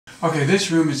Okay, this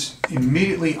room is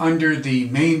immediately under the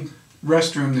main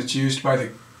restroom that's used by the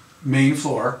main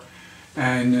floor.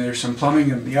 And there's some plumbing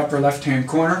in the upper left-hand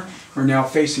corner. We're now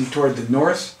facing toward the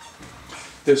north.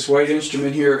 This white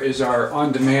instrument here is our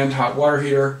on-demand hot water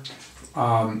heater,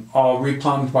 all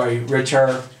replumbed by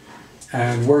Richard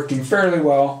and working fairly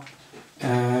well.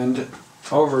 And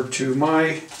over to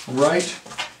my right,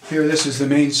 here this is the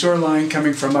main sewer line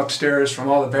coming from upstairs from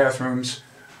all the bathrooms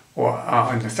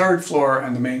on the third floor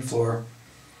and the main floor.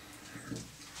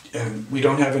 And we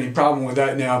don't have any problem with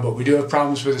that now, but we do have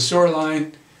problems with the sewer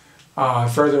line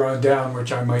further on down,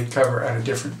 which I might cover at a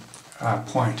different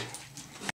point.